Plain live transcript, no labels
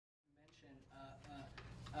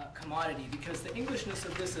commodity, because the Englishness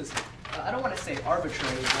of this is, I don't want to say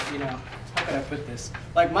arbitrary, but, you know, how can I put this?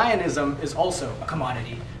 Like, Mayanism is also a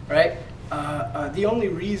commodity, right? The only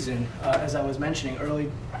reason, as I was mentioning earlier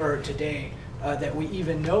today, that we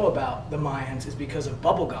even know about the Mayans is because of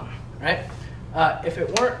bubblegum, right? If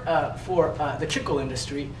it weren't for the chicle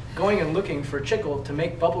industry going and looking for chicle to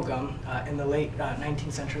make bubblegum in the late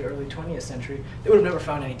 19th century, early 20th century, they would have never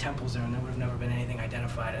found any temples there, and there would have never been anything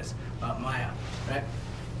identified as Maya, right?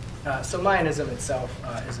 So Mayanism itself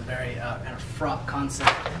is a very kind of fraught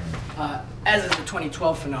concept, as is the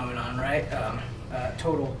 2012 phenomenon, right?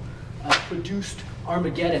 Total produced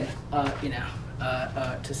Armageddon, you know,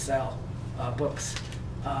 to sell books.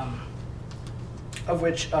 Of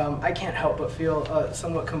which I can't help but feel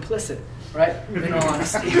somewhat complicit, right, in all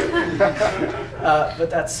honesty.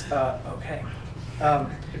 But that's okay.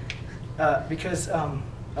 Because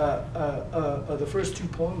the first two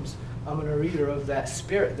poems I'm going to read are of that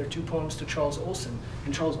spirit. They're two poems to Charles Olson.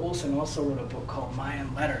 And Charles Olson also wrote a book called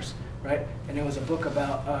Mayan Letters, right? And it was a book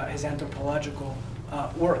about his anthropological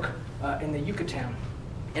work in the Yucatan.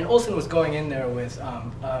 And Olson was going in there with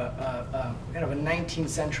kind of a 19th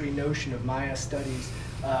century notion of Maya studies,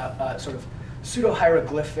 sort of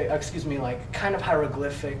pseudo-hieroglyphic, excuse me, like kind of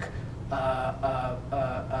hieroglyphic.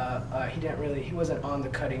 He wasn't on the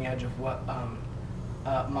cutting edge of what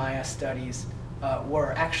Maya studies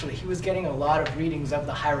were. Actually, he was getting a lot of readings of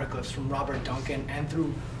the hieroglyphs from Robert Duncan and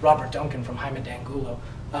through Robert Duncan from Jaime d'Angulo.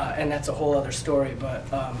 And that's a whole other story, but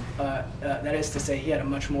that is to say he had a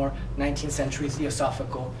much more 19th century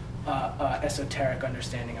theosophical, esoteric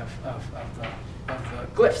understanding of the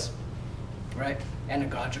glyphs, right?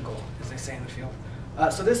 Anagogical, as they say in the field.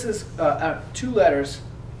 So this is 2 letters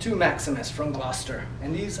to Maximus from Gloucester,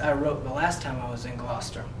 and these I wrote the last time I was in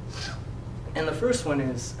Gloucester. And the first one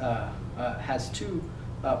is, has 2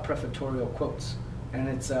 prefatory quotes, and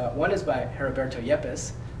it's one is by Heriberto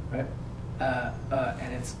Yepes, right?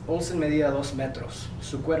 And it's Olsen medía 2 metros.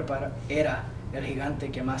 Su cuerpo era el gigante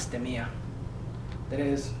que más temía. That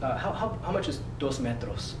is, how much is 2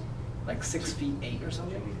 metros? Like 6 feet 8 or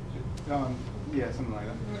something? Yeah, something like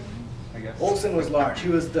that. I guess. Olsen was large. He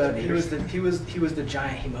was the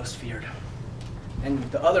giant he most feared. And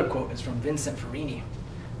the other quote is from Vincent Ferrini.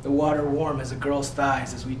 The water warm as a girl's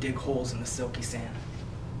thighs as we dig holes in the silky sand.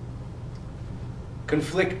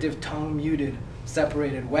 Conflictive tongue muted,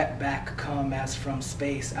 separated wet back come as from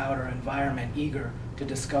space outer environment, eager to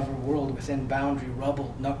discover world within boundary,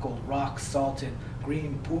 rubble, knuckled, rocks, salted,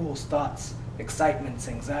 green pools, thoughts, excitements,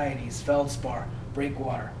 anxieties, feldspar,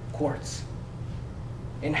 breakwater, quartz.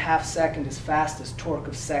 In half second, as fast as torque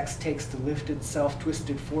of sex takes to lift itself,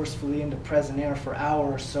 twisted forcefully into present air for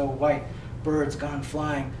hour or so, white birds gone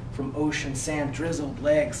flying from ocean sand, drizzled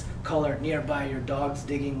legs, color nearby your dog's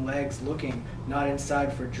digging legs, looking not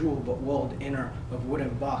inside for jewel, but walled inner of wooden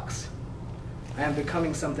box. I am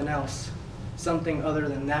becoming something else, something other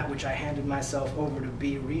than that which I handed myself over to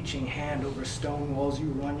be, reaching hand over stone walls, you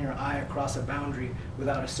run your eye across a boundary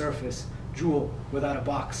without a surface, jewel without a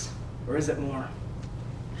box. Or is it more?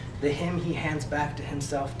 The hymn he hands back to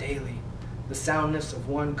himself daily. The soundness of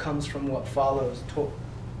one comes from what follows, told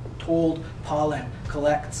pollen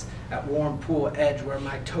collects at warm pool edge where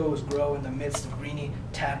my toes grow in the midst of greeny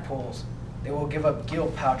tadpoles. They will give up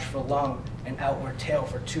gill pouch for lung and outward tail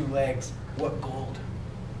for 2 legs. What gold?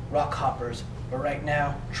 Rock hoppers, but right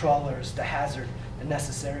now, trawlers, to hazard the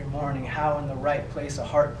necessary mourning, how in the right place a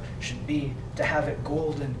heart should be, to have it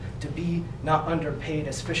golden, to be not underpaid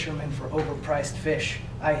as fishermen for overpriced fish,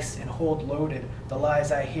 ice and hold loaded, the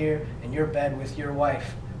lies I hear in your bed with your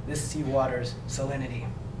wife, this sea water's salinity.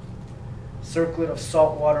 Circlet of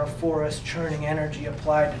saltwater forest, churning energy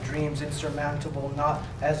applied to dreams insurmountable, not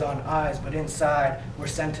as on eyes, but inside, where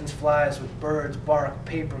sentence flies with birds, bark,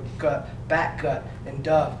 paper gut, bat gut, and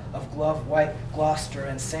dove, of glove white Gloucester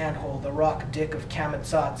and sandhole, the rock dick of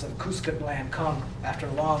Kamatsats of Cuscatlan come after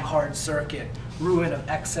long hard circuit, ruin of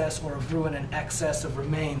excess or of ruin and excess of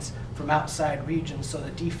remains from outside regions, so the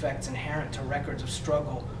defects inherent to records of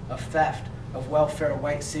struggle, of theft, of welfare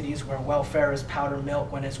white cities where welfare is powder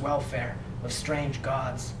milk when it's welfare, of strange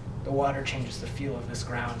gods, the water changes the feel of this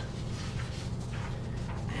ground.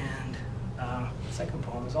 And the second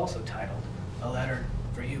poem is also titled, A Letter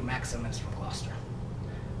for You, Maximus from Gloucester.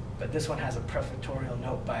 But this one has a prefatory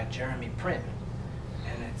note by Jeremy Prynne,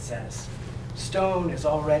 and it says, stone is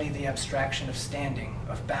already the abstraction of standing,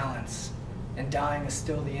 of balance, and dying is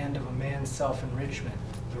still the end of a man's self-enrichment,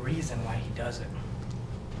 the reason why he does it.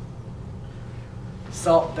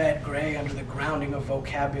 Salt bed gray under the grounding of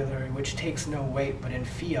vocabulary which takes no weight but in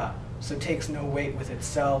fiat so takes no weight with its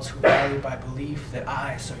selves, who value by belief that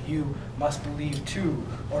I, so you, must believe too,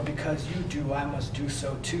 or because you do, I must do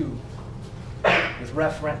so too. With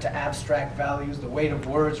referent to abstract values, the weight of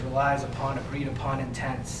words relies upon agreed upon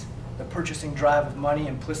intents. The purchasing drive of money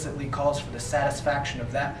implicitly calls for the satisfaction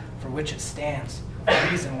of that for which it stands, the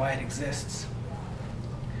reason why it exists.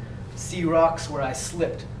 Sea rocks where I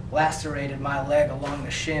slipped, lacerated my leg along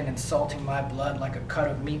the shin, and salting my blood like a cut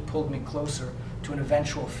of meat pulled me closer to an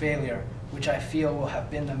eventual failure, which I feel will have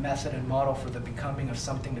been the method and model for the becoming of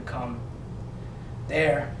something to come.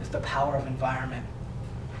 There is the power of environment,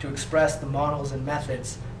 to express the models and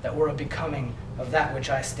methods that were a becoming of that which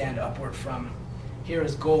I stand upward from. Here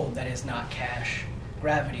is gold that is not cash,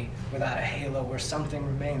 gravity without a halo where something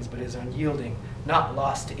remains but is unyielding, not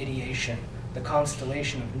lost to ideation. The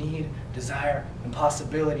constellation of need, desire, and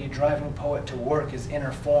possibility driving poet to work is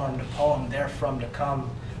inner formed, a poem therefrom to come.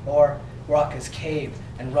 Or rock is cave,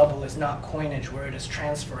 and rubble is not coinage where it is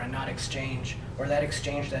transfer and not exchange, or that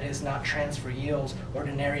exchange that is not transfer yields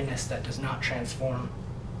ordinariness that does not transform.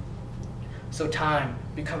 So time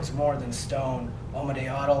becomes more than stone,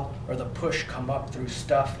 omodeotl, or the push come up through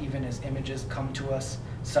stuff even as images come to us,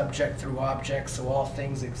 subject through object, so all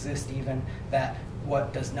things exist even that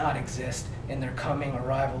what does not exist in their coming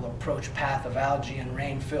arrival approach path of algae and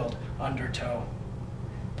rain-filled undertow.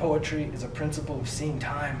 Poetry is a principle of seeing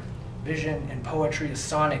time. Vision in poetry is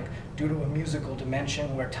sonic due to a musical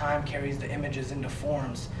dimension where time carries the images into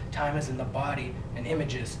forms. Time is in the body and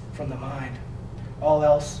images from the mind. All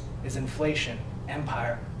else is inflation,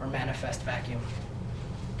 empire, or manifest vacuum.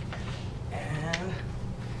 And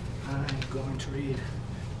I'm going to read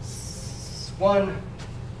one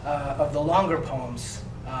of the longer poems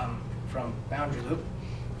from Boundary Loop.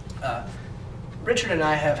 Richard and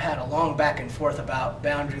I have had a long back and forth about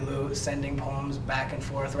Boundary Loop, sending poems back and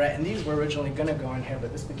forth, right? And these were originally going to go in here,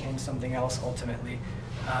 but this became something else ultimately.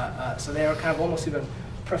 So they are kind of almost even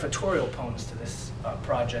prefatory poems to this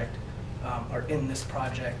project, or in this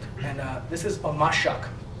project. And this is Omashak.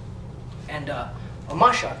 And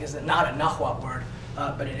Omashak is not a Nahuatl word,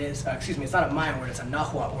 but it is, excuse me, it's not a Mayan word, it's a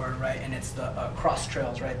Nahuatl word, right? And it's the cross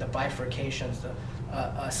trails, right? The bifurcations,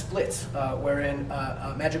 the splits, wherein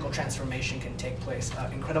magical transformation can take place,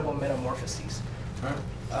 incredible metamorphoses.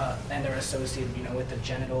 Right? And they're associated, you know, with the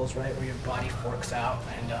genitals, right, where your body forks out,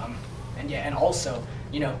 and yeah, and also,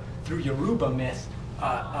 you know, through Yoruba myth,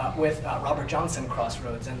 with Robert Johnson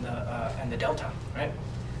crossroads and the Delta, right?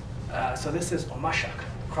 So this is Omashak,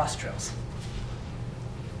 cross trails.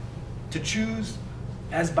 To choose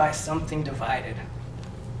as by something divided,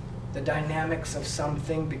 the dynamics of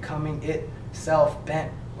something becoming itself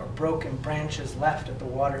bent, or broken branches left at the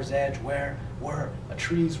water's edge where a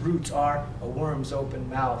tree's roots are a worm's open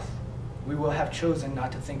mouth. We will have chosen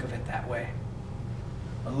not to think of it that way.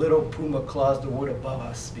 A little puma claws the wood above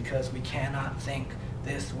us because we cannot think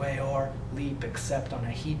this way or leap except on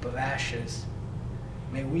a heap of ashes.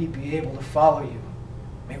 May we be able to follow you.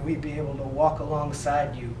 May we be able to walk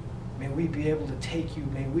alongside you. May we be able to take you.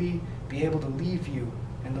 May we be able to leave you.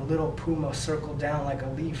 And the little puma circled down like a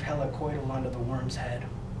leaf helicoidal onto the worm's head.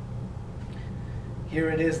 Here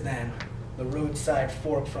it is then, the roadside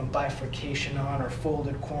fork from bifurcation on, or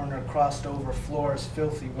folded corner, crossed over floors,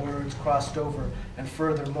 filthy words crossed over, and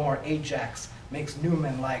furthermore, Ajax makes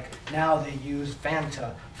Newman like, now they use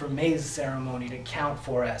Fanta for maize ceremony to count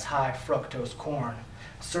for as high fructose corn.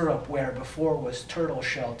 Syrup where before was turtle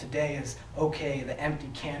shell, today is okay, the empty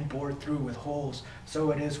can bored through with holes.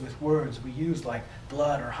 So it is with words we use like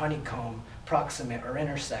blood or honeycomb, proximate or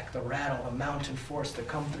intersect, the rattle, a mountain force to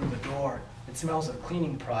come through the door. It smells of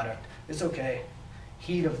cleaning product. It's okay.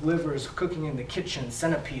 Heat of livers cooking in the kitchen,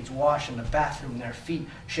 centipedes wash in the bathroom, their feet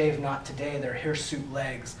shave not today, their hirsute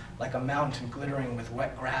legs, like a mountain glittering with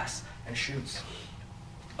wet grass and shoots.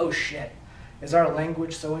 Oh shit. Is our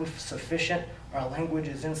language so insufficient? Our language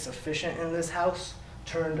is insufficient in this house?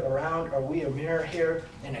 Turned around, are we a mirror here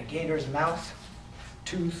in a gator's mouth?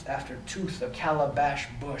 Tooth after tooth, a calabash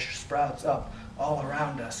bush sprouts up all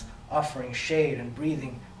around us, offering shade and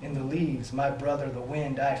breathing in the leaves. My brother, the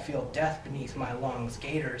wind, I feel death beneath my lungs.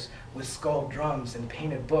 Gators with skull drums and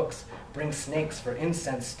painted books bring snakes for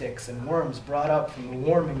incense sticks, and worms brought up from the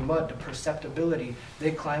warming mud to perceptibility.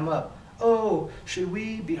 They climb up. Oh, should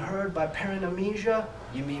we be heard by paranamnesia?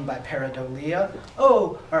 You mean by pareidolia?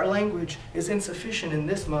 Oh, our language is insufficient in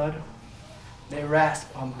this mud. They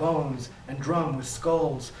rasp on bones and drum with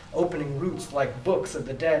skulls, opening roots like books of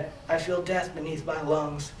the dead. I feel death beneath my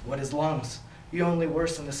lungs. What is lungs? You only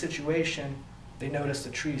worsen the situation. They notice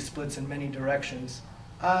the tree splits in many directions.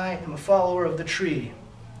 I am a follower of the tree.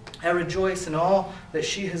 I rejoice in all that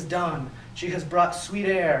she has done. She has brought sweet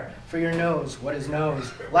air for your nose. What is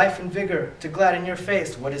nose? Life and vigor to gladden your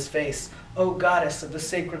face. What is face? O goddess of the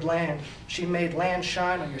sacred land, she made land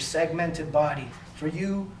shine on your segmented body. For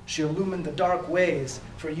you, she illumined the dark ways.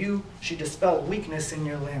 For you, she dispelled weakness in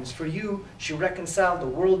your limbs. For you, she reconciled the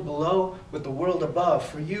world below with the world above.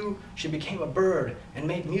 For you, she became a bird and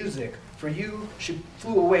made music. For you, she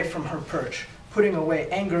flew away from her perch, putting away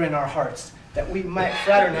anger in our hearts, that we might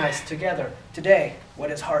fraternize together. Today,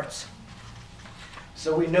 what is hearts?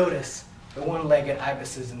 So we notice the one-legged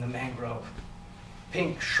ibises in the mangrove.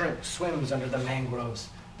 Pink shrimp swims under the mangroves.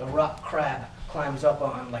 The rock crab climbs up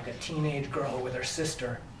on like a teenage girl with her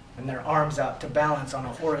sister, and their arms out to balance on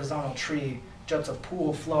a horizontal tree. Juts a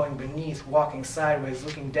pool flowing beneath. Walking sideways,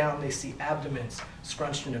 looking down, they see abdomens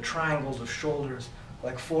scrunched into triangles of shoulders,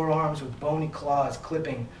 like forearms with bony claws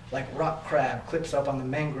clipping, like rock crab clips up on the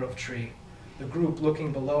mangrove tree. The group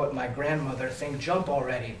looking below at my grandmother think, jump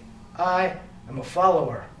already. I am a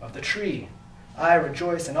follower of the tree. I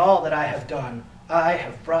rejoice in all that I have done. I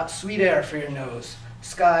have brought sweet air for your nose,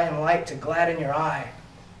 sky and light to gladden your eye.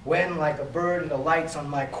 When, like a bird, it alights on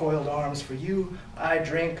my coiled arms, for you I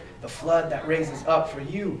drink the flood that raises up. For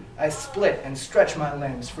you I split and stretch my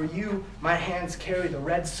limbs. For you my hands carry the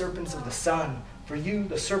red serpents of the sun. For you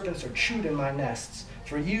the serpents are chewed in my nests.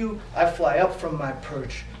 For you I fly up from my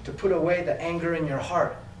perch to put away the anger in your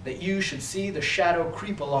heart, that you should see the shadow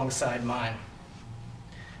creep alongside mine.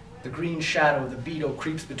 The green shadow, the beetle,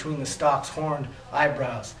 creeps between the stalk's horned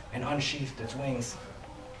eyebrows and unsheathed its wings.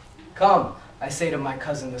 Come, I say to my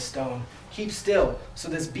cousin the stone, keep still so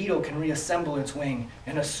this beetle can reassemble its wing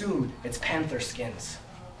and assume its panther skins.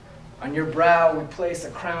 On your brow we place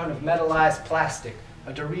a crown of metallized plastic.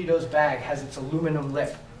 A Doritos bag has its aluminum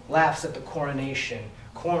lip, laughs at the coronation,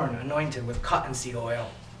 corn anointed with cottonseed oil.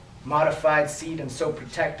 Modified seed and so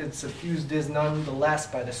protected, suffused is none the less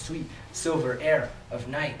by the sweet silver air of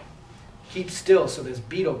night. Keep still so this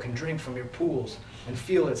beetle can drink from your pools and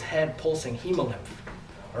feel its head pulsing hemolymph.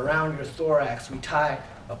 Around your thorax we tie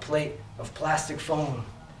a plate of plastic foam,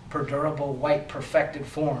 per durable white perfected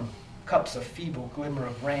form. Cups of feeble glimmer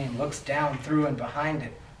of rain looks down through and behind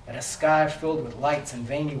it at a sky filled with lights and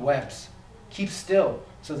veiny webs. Keep still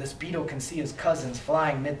so this beetle can see his cousins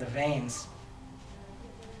flying mid the veins.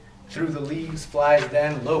 Through the leaves flies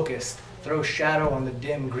then locust, throw shadow on the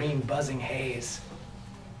dim green buzzing haze.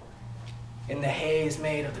 In the haze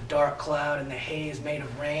made of the dark cloud, in the haze made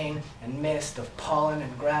of rain and mist, of pollen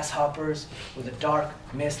and grasshoppers, where the dark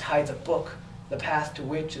mist hides a book, the path to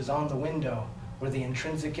which is on the window, where the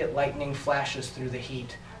intrinsicate lightning flashes through the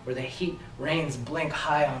heat, where the heat rains blink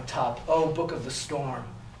high on top. Oh, book of the storm,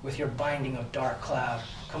 with your binding of dark cloud,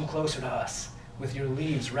 come closer to us. With your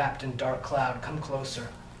leaves wrapped in dark cloud, come closer.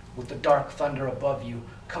 With the dark thunder above you,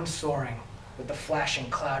 come soaring. With the flashing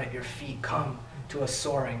cloud at your feet, come to us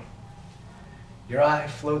soaring. Your eye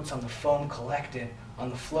floats on the foam collected, on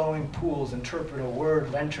the flowing pools. Interpret a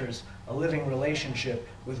word enters a living relationship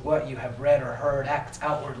with what you have read or heard, acts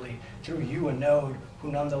outwardly through you a node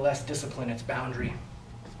who nonetheless discipline its boundary.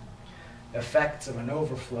 Effects of an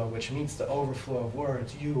overflow which meets the overflow of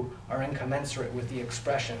words, you are incommensurate with the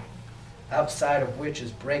expression, outside of which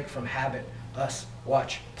is break from habit. Us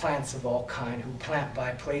watch plants of all kind who plant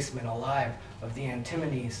by placement alive of the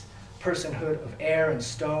antipodes, personhood of air and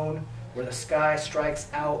stone, where the sky strikes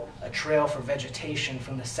out a trail for vegetation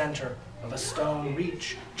from the center of a stone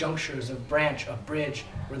reach, junctures of branch, of bridge,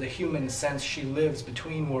 where the human sense she lives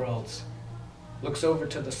between worlds. Looks over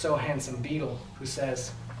to the so handsome beetle who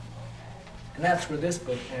says, and that's where this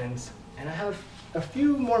book ends. And I have a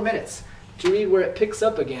few more minutes to read where it picks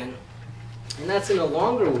up again. And that's in a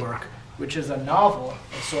longer work, which is a novel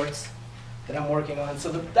of sorts that I'm working on.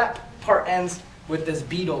 So that part ends with this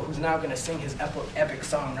beetle who's now going to sing his epic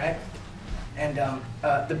song, right? And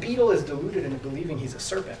the beetle is deluded into believing he's a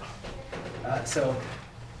serpent. So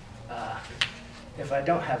if I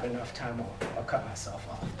don't have enough time, I'll cut myself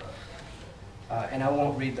off. And I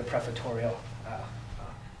won't read the prefatory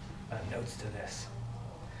notes to this.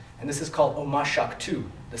 And this is called Omashak 2,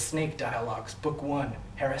 The Snake Dialogues, Book 1,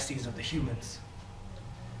 Heresies of the Humans.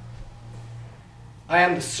 I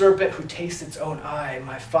am the serpent who tastes its own eye.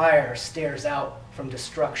 My fire stares out from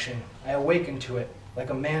destruction. I awaken to it like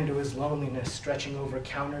a man to his loneliness, stretching over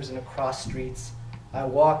counters and across streets. I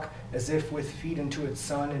walk as if with feet into its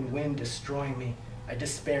sun and wind destroying me. I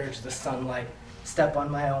disparage the sunlight, step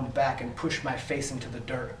on my own back and push my face into the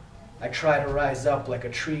dirt. I try to rise up like a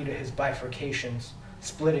tree to his bifurcations,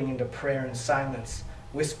 splitting into prayer and silence,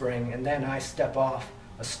 whispering, and then I step off,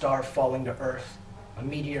 a star falling to earth, a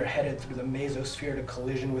meteor headed through the mesosphere to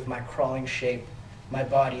collision with my crawling shape. My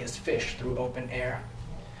body is fish through open air.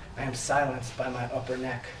 I am silenced by my upper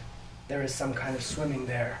neck. There is some kind of swimming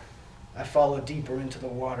there. I follow deeper into the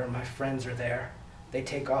water. My friends are there. They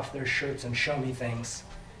take off their shirts and show me things.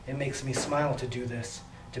 It makes me smile to do this,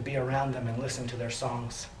 to be around them and listen to their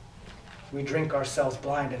songs. We drink ourselves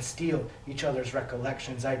blind and steal each other's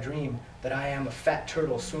recollections. I dream that I am a fat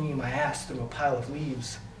turtle swinging my ass through a pile of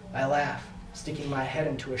leaves. I laugh, sticking my head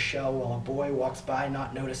into a shell while a boy walks by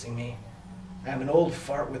not noticing me. I am an old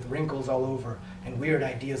fart with wrinkles all over and weird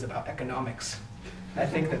ideas about economics. I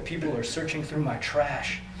think that people are searching through my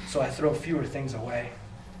trash, so I throw fewer things away.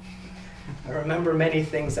 I remember many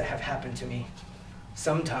things that have happened to me.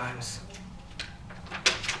 Sometimes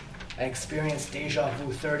I experience deja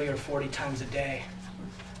vu 30 or 40 times a day.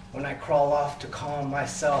 When I crawl off to calm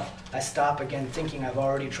myself, I stop again thinking I've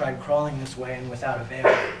already tried crawling this way and without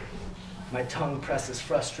avail. My tongue presses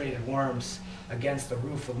frustrated worms against the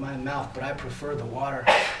roof of my mouth, but I prefer the water.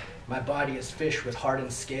 My body is fish with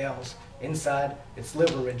hardened scales. Inside, its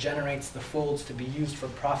liver regenerates the folds to be used for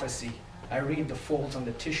prophecy. I read the folds on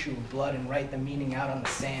the tissue of blood and write the meaning out on the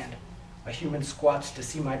sand. A human squats to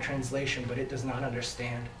see my translation, but it does not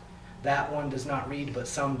understand. That one does not read, but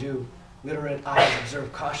some do. Literate eyes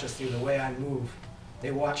observe cautiously the way I move.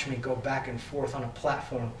 They watch me go back and forth on a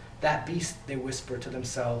platform. That beast, they whisper to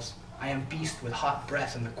themselves. I am beast with hot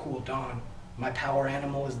breath in the cool dawn. My power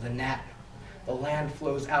animal is the gnat. The land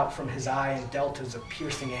flows out from his eye in deltas of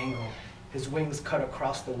piercing angle. His wings cut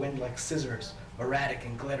across the wind like scissors. Erratic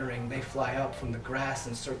and glittering, they fly up from the grass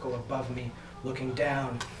and circle above me, looking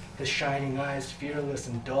down. His shining eyes, fearless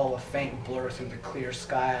and dull, a faint blur through the clear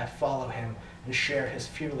sky. I follow him and share his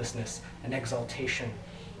fearlessness and exaltation.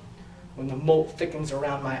 When the moat thickens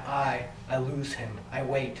around my eye, I lose him. I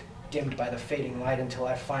wait, dimmed by the fading light, until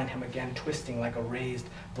I find him again, twisting like a raised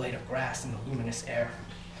blade of grass in the luminous air.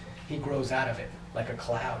 He grows out of it like a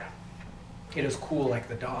cloud. It is cool like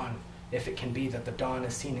the dawn, if it can be that the dawn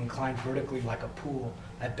is seen inclined vertically like a pool.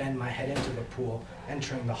 I bend my head into the pool,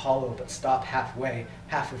 entering the hollow, but stop halfway,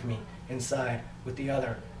 half of me inside, with the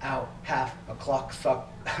other out. Half a clock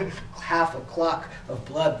of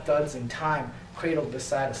blood thuds in time, cradled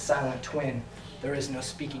beside a silent twin. There is no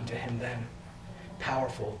speaking to him then.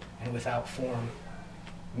 Powerful and without form.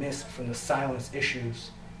 Mist from the silence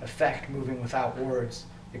issues, effect moving without words.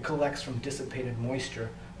 It collects from dissipated moisture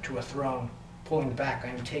to a throne. Pulling back, I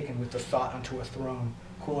am taken with the thought onto a throne,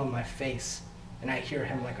 cool on my face, and I hear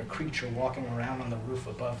him like a creature walking around on the roof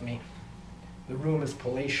above me. The room is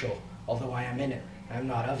palatial, although I am in it. I am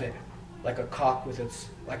not of it. Like a cock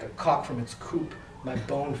from its coop, my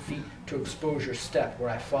boned feet to exposure step where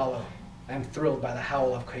I follow. I am thrilled by the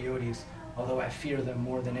howl of coyotes, although I fear them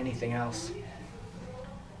more than anything else.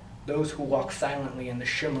 Those who walk silently in the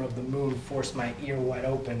shimmer of the moon force my ear wide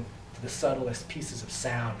open to the subtlest pieces of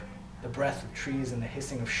sound. The breath of trees and the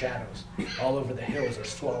hissing of shadows all over the hills are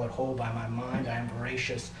swallowed whole by my mind. I am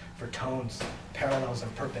voracious for tones, parallels,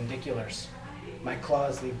 and perpendiculars. My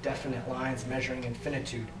claws leave definite lines measuring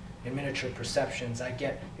infinitude. In miniature perceptions, I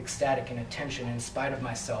get ecstatic in attention. In spite of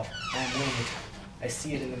myself, I am winged. I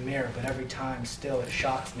see it in the mirror, but every time still it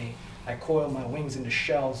shocks me. I coil my wings into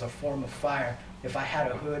shells, a form of fire. If I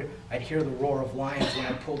had a hood, I'd hear the roar of lions when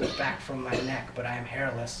I pulled it back from my neck, but I am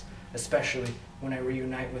hairless, especially when I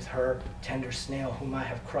reunite with her, tender snail whom I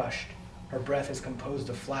have crushed. Her breath is composed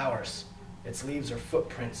of flowers. Its leaves are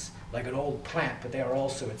footprints, like an old plant, but they are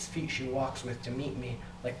also its feet she walks with to meet me.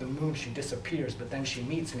 Like the moon, she disappears, but then she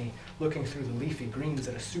meets me, looking through the leafy greens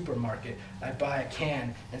at a supermarket. I buy a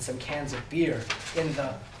can and some cans of beer. In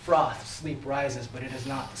the froth, sleep rises, but it is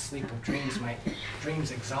not the sleep of dreams. My dreams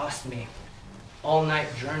exhaust me. All night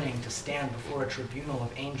journeying to stand before a tribunal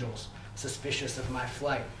of angels, suspicious of my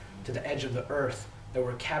flight. To the edge of the earth, there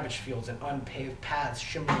were cabbage fields and unpaved paths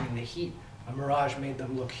shimmering in the heat. A mirage made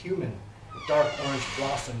them look human. Dark orange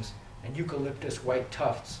blossoms and eucalyptus white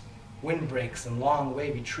tufts. Windbreaks and long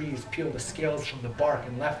wavy trees peeled the scales from the bark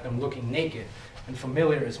and left them looking naked and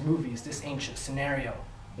familiar as movies, this ancient scenario.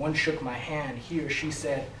 One shook my hand. He or she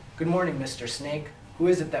said, "Good morning, Mr. Snake. Who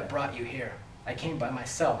is it that brought you here?" I came by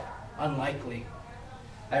myself. Unlikely.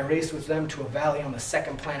 I raced with them to a valley on the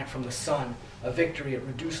second planet from the sun. A victory, it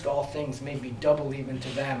reduced all things, made me double even to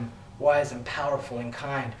them. Wise and powerful and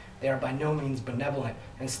kind, they are by no means benevolent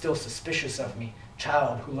and still suspicious of me.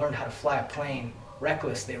 Child who learned how to fly a plane.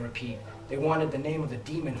 Reckless, they repeat. They wanted the name of the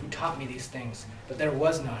demon who taught me these things, but there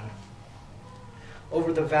was none.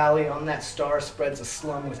 Over the valley on that star spreads a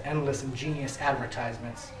slum with endless ingenious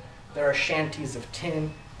advertisements. There are shanties of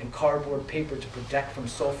tin and cardboard paper to protect from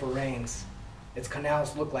sulfur rains. Its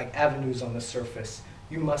canals look like avenues on the surface,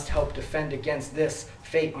 You must help defend against this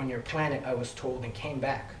fate on your planet, I was told, and came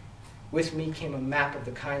back. With me came a map of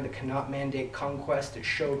the kind that cannot mandate conquest. It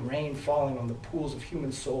showed rain falling on the pools of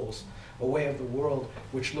human souls, a way of the world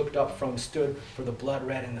which looked up from stood for the blood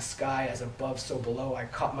red in the sky. As above, so below, I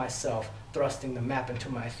caught myself thrusting the map into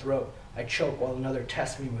my throat. I choke while another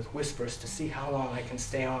tests me with whispers to see how long I can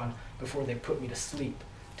stay on before they put me to sleep.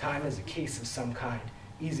 Time is a case of some kind,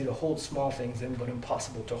 easy to hold small things in, but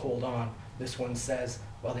impossible to hold on. This one says,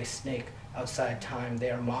 while they snake outside time, they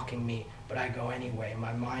are mocking me, but I go anyway,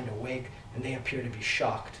 my mind awake, and they appear to be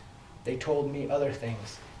shocked. They told me other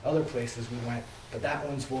things, other places we went, but that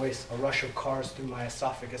one's voice, a rush of cars through my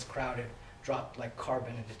esophagus crowded, dropped like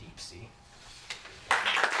carbon in the deep sea.